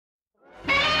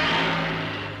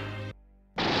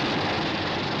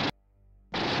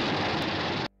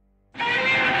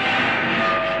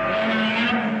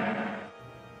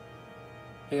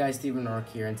Hey guys, Steven Ork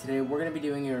here, and today we're going to be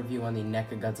doing a review on the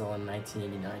Neca Godzilla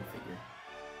 1989 figure.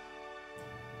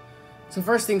 So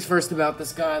first things first about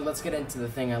this guy, let's get into the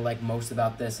thing I like most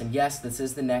about this. And yes, this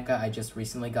is the Neca I just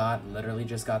recently got. Literally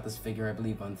just got this figure, I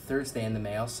believe, on Thursday in the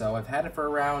mail. So I've had it for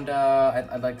around,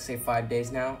 I'd like to say 5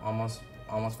 days now, almost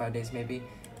 5 days maybe.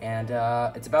 And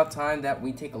it's about time that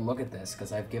we take a look at this,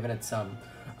 because I've given it some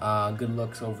good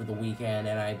looks over the weekend,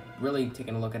 and I've really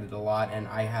taken a look at it a lot, and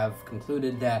I have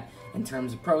concluded that in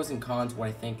terms of pros and cons, what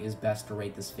I think is best to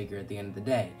rate this figure at the end of the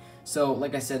day. So,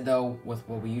 like I said though, with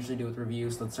what we usually do with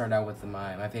reviews, let's start out with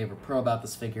my favorite pro about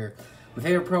this figure. My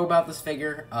favorite pro about this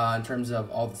figure, in terms of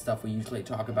all the stuff we usually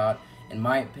talk about, in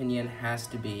my opinion, has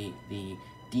to be the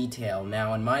detail.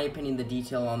 Now, in my opinion, the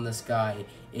detail on this guy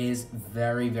is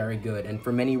very, very good, and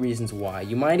for many reasons why.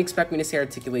 You might expect me to say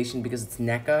articulation because it's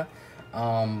Neca,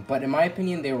 but in my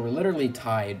opinion, they were literally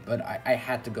tied, but I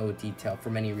had to go with detail for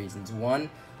many reasons. One,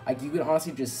 you can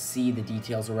honestly just see the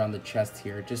details around the chest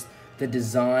here. Just the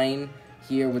design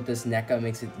here with this Neca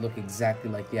makes it look exactly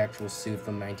like the actual suit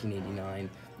from 1989.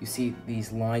 You see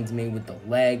these lines made with the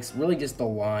legs, really just the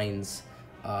lines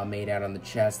made out on the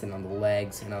chest and on the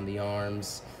legs and on the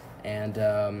arms,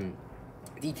 and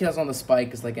details on the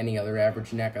spike is like any other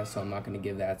average Neca, so I'm not going to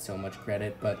give that so much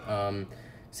credit, but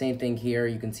same thing here.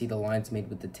 You can see the lines made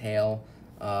with the tail,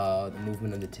 the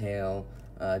movement of the tail,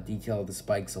 detail of the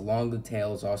spikes along the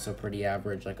tail is also pretty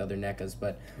average like other Necas,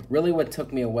 but really what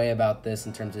took me away about this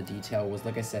in terms of detail was,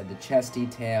 like I said, the chest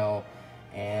detail,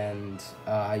 and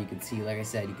how you can see, like I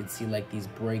said, you can see like these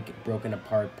broken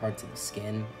apart parts of the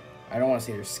skin. I don't want to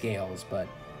say they're scales, but,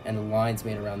 and the lines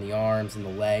made around the arms and the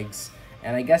legs,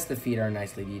 and I guess the feet are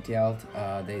nicely detailed.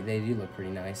 They do look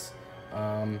pretty nice.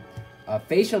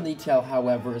 Facial detail,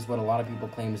 however, is what a lot of people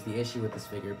claim is the issue with this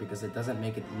figure because it doesn't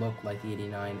make it look like the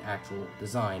 89 actual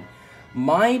design.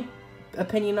 My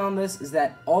opinion on this is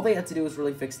that all they had to do was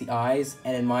really fix the eyes,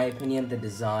 and in my opinion, the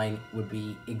design would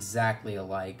be exactly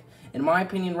alike. In my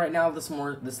opinion, right now, this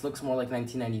looks more like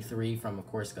 1993 from, of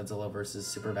course, Godzilla vs.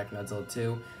 Super Godzilla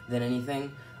 2 than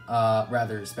anything,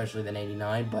 rather especially than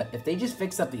 89. But if they just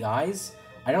fix up the eyes,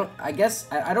 I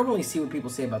don't really see what people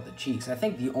say about the cheeks. I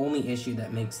think the only issue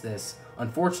that makes this,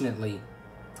 unfortunately,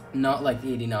 not like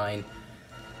the 89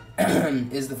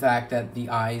 is the fact that the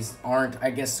eyes aren't, I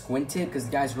guess, squinted, because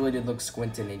the eyes really did look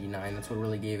squinted in 89. That's what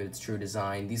really gave it its true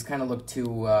design. These kind of look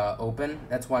too open.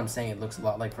 That's why I'm saying it looks a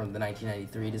lot like from the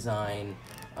 1993 design,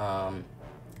 and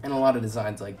a lot of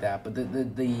designs like that. But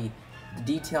the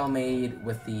detail made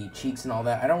with the cheeks and all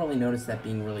that, I don't really notice that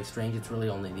being really strange. It's really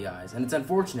only the eyes, and it's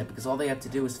unfortunate because all they have to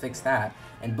do is fix that,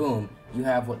 and boom, you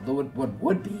have what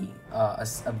would be a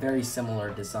very similar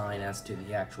design as to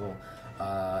the actual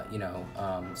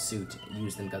suit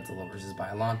used in Godzilla vs.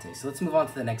 Biollante. So let's move on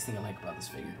to the next thing I like about this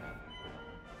figure.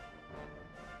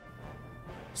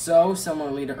 So,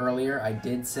 similarly to earlier, I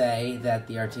did say that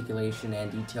the articulation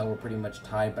and detail were pretty much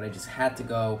tied, but I just had to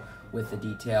go with the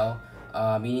detail.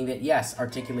 Meaning that, yes,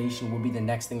 articulation would be the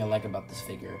next thing I like about this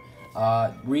figure.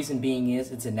 Reason being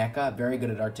is, it's a Neca, very good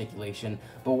at articulation,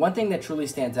 but one thing that truly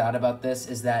stands out about this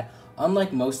is that,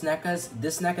 unlike most Necas,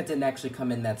 this Neca didn't actually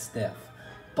come in that stiff.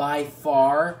 By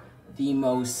far, the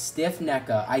most stiff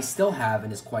Neca I still have,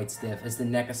 and is quite stiff, is the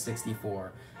Neca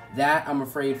 64. That, I'm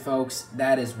afraid, folks,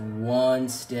 that is one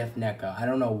stiff Neca. I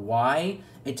don't know why,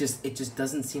 it just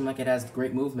doesn't seem like it has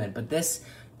great movement, but this,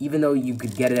 even though you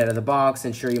could get it out of the box,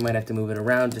 and sure, you might have to move it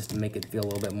around just to make it feel a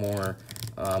little bit more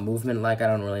movement-like. I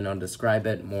don't really know how to describe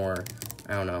it. More,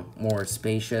 I don't know, more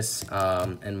spacious,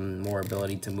 and more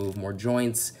ability to move more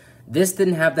joints. This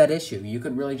didn't have that issue. You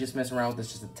could really just mess around with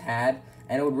this just a tad,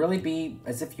 and it would really be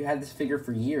as if you had this figure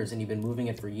for years, and you've been moving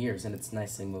it for years, and it's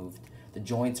nicely moved. The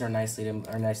joints are nice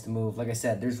to move. Like I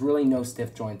said, there's really no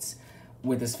stiff joints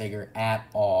with this figure at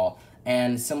all.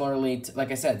 And similarly, to,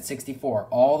 like I said, 64,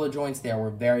 all the joints there were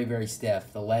very, very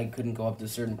stiff. The leg couldn't go up to a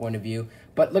certain point of view.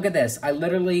 But look at this. I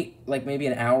literally, like maybe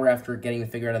an hour after getting the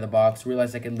figure out of the box,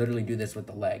 realized I could literally do this with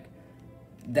the leg.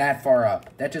 That far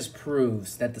up. That just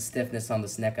proves that the stiffness on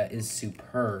this Neca is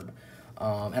superb.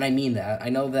 And I mean that. I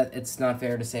know that it's not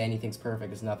fair to say anything's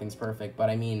perfect because nothing's perfect, but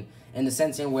I mean in the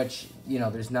sense in which,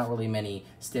 there's not really many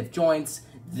stiff joints.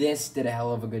 This did a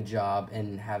hell of a good job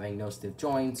in having no stiff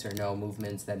joints or no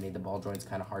movements that made the ball joints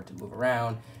kind of hard to move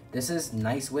around. This is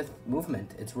nice with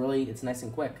movement. It's nice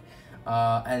and quick.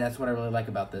 And that's what I really like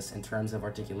about this in terms of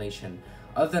articulation.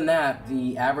 Other than that,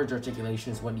 the average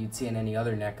articulation is what you'd see in any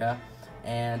other Neca.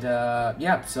 And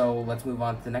yeah, so let's move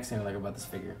on to the next thing I like about this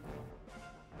figure.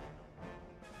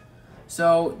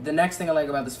 So the next thing I like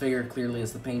about this figure clearly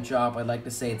is the paint job. I'd like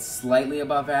to say it's slightly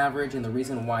above average, and the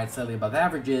reason why it's slightly above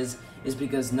average is is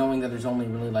because knowing that there's only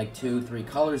really like 2-3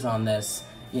 colors on this,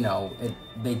 you know,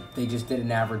 they just did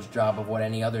an average job of what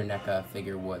any other NECA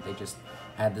figure would. They just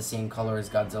had the same color as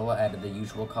Godzilla, added the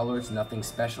usual colors, nothing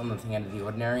special, nothing out of the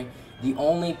ordinary. The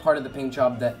only part of the paint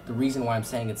job that, the reason why I'm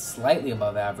saying it's slightly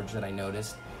above average that I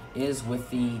noticed, is with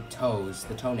the toes,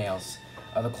 the toenails,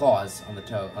 the claws on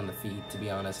the feet, to be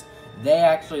honest. They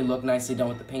actually look nicely done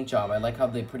with the paint job. I like how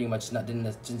they pretty much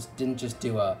didn't just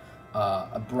do a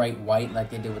bright white like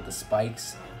they did with the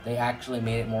spikes. They actually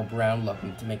made it more brown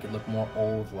looking to make it look more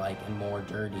old-like and more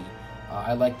dirty.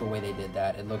 I like the way they did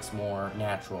that. It looks more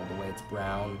natural, the way it's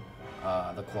brown.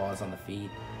 The claws on the feet,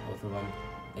 both of them.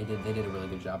 They did a really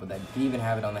good job with that. You can even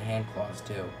have it on the hand claws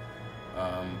too.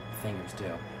 Fingers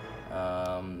too.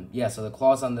 Yeah, so the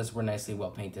claws on this were nicely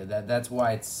well painted. That's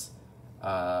why it's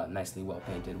nicely well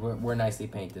painted. We're nicely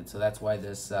painted, so that's why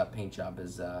this paint job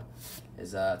is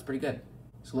it's pretty good.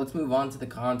 So let's move on to the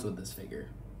cons with this figure.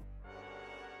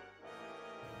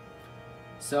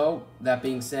 So, that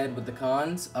being said, with the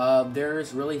cons,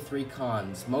 there's really 3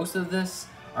 cons. Most of this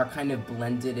are kind of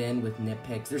blended in with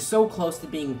nitpicks. They're so close to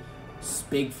being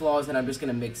big flaws that I'm just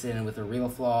going to mix it in with a real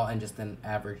flaw and just an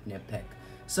average nitpick.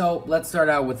 So, let's start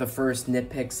out with the first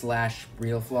nitpick slash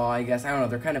real flaw, I guess. I don't know,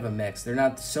 they're kind of a mix. They're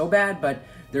not so bad, but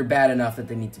they're bad enough that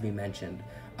they need to be mentioned.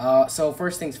 So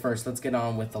first things first, let's get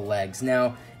on with the legs.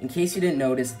 Now, in case you didn't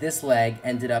notice, this leg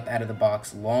ended up out of the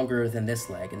box longer than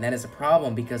this leg, and that is a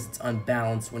problem because it's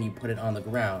unbalanced when you put it on the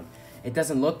ground. It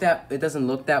doesn't look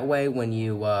that way when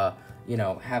you you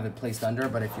know, have it placed under,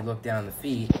 but if you look down the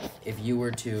feet, if you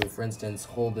were to, for instance,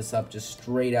 hold this up just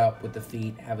straight up with the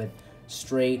feet, have it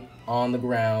straight on the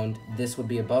ground, this would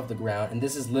be above the ground, and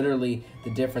this is literally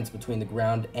the difference between the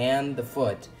ground and the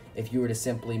foot if you were to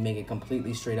simply make it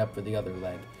completely straight up for the other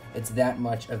leg. It's that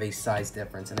much of a size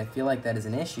difference, and I feel like that is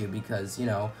an issue because, you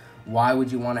know, why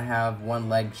would you want to have one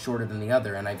leg shorter than the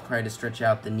other? And I've tried to stretch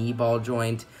out the knee ball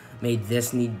joint, made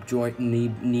this knee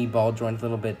ball joint a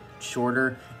little bit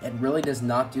shorter. It really does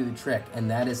not do the trick, and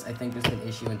that is, I think, just an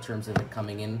issue in terms of it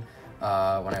coming in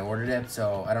when I ordered it.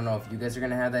 So I don't know if you guys are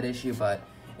going to have that issue, but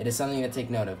it is something to take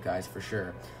note of, guys, for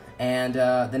sure. And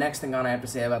the next thing I have to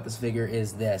say about this figure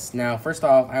is this. Now, first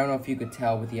off, I don't know if you could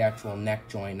tell with the actual neck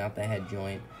joint, not the head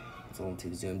joint. It's a little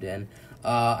too zoomed in.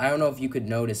 I don't know if you could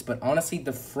notice, but honestly,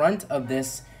 the front of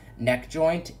this neck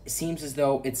joint seems as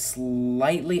though it's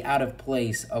slightly out of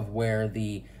place of where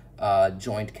the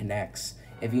joint connects.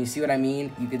 If you see what I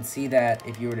mean, you can see that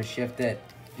if you were to shift it,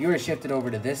 over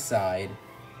to this side,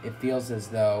 it feels as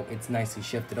though it's nicely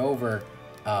shifted over.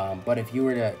 But if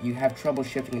you have trouble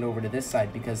shifting it over to this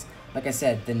side because, like I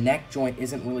said, the neck joint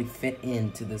isn't really fit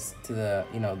into the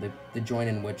joint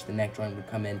in which the neck joint would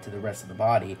come into the rest of the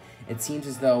body. It seems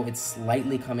as though it's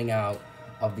slightly coming out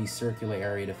of the circular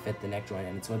area to fit the neck joint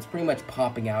in, so it's pretty much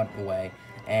popping out in a way,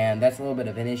 and that's a little bit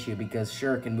of an issue because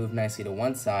sure, it can move nicely to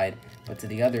one side, but to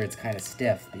the other it's kind of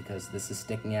stiff because this is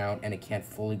sticking out and it can't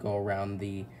fully go around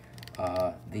the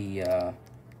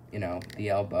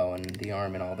elbow and the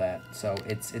arm and all that. So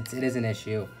it is an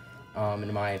issue,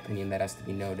 in my opinion, that has to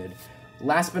be noted.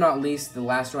 Last but not least, the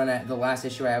last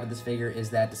issue I have with this figure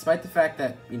is that despite the fact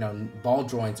that, you know, ball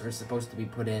joints are supposed to be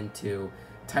put in to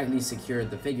tightly secure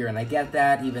the figure, and I get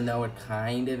that, even though it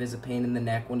kind of is a pain in the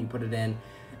neck when you put it in,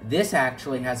 this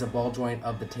actually has a ball joint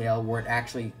of the tail where it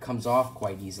actually comes off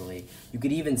quite easily. You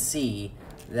could even see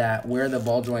that where the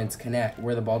ball joints connect,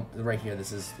 right here,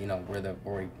 this is, you know,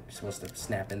 where you're supposed to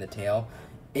snap in the tail.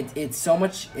 It's so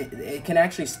much, it can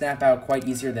actually snap out quite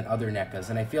easier than other NECAs,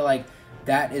 and I feel like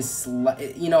that is,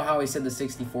 you know how I said the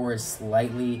 64 is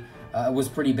slightly, was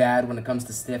pretty bad when it comes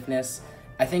to stiffness.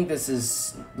 I think this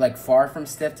is like far from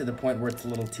stiff to the point where it's a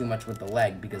little too much with the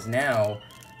leg, because now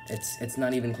it's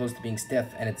not even close to being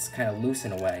stiff and it's kind of loose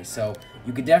in a way. So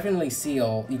you could definitely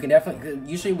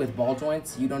usually with ball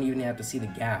joints, you don't even have to see the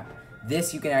gap.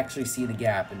 This, you can actually see the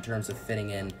gap in terms of fitting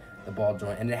in the ball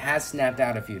joint, and it has snapped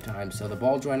out a few times. So the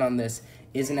ball joint on this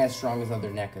isn't as strong as other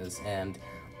NECAs, and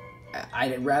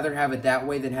I'd rather have it that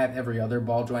way than have every other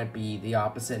ball joint be the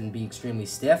opposite and be extremely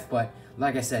stiff. But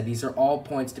like I said, these are all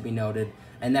points to be noted.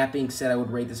 And that being said, I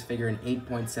would rate this figure an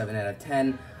 8.7 out of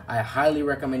 10. I highly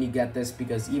recommend you get this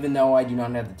because even though I do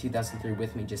not have the 2003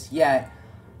 with me just yet,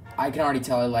 I can already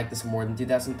tell I like this more than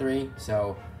 2003.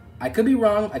 So I could be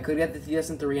wrong. I could get the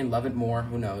 2003 and love it more.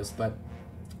 Who knows? But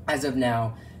as of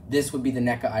now, this would be the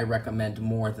NECA I recommend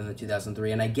more than the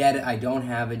 2003. And I get it. I don't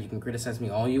have it. You can criticize me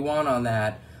all you want on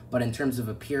that. But in terms of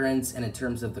appearance and in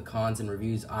terms of the cons and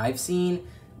reviews I've seen,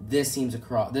 this seems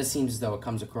as though it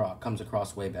comes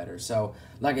across way better. So,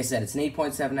 like I said, it's an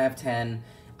 8.7 out of 10.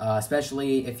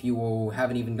 Especially if you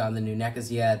haven't even gotten the new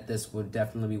NECAs yet, this would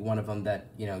definitely be one of them that,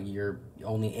 you know, you're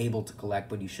only able to collect,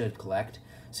 but you should collect.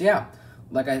 So yeah,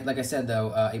 like I said though,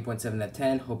 8.7 out of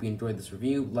 10. Hope you enjoyed this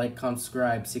review. Like, comment,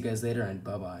 subscribe. See you guys later, and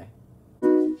bye-bye.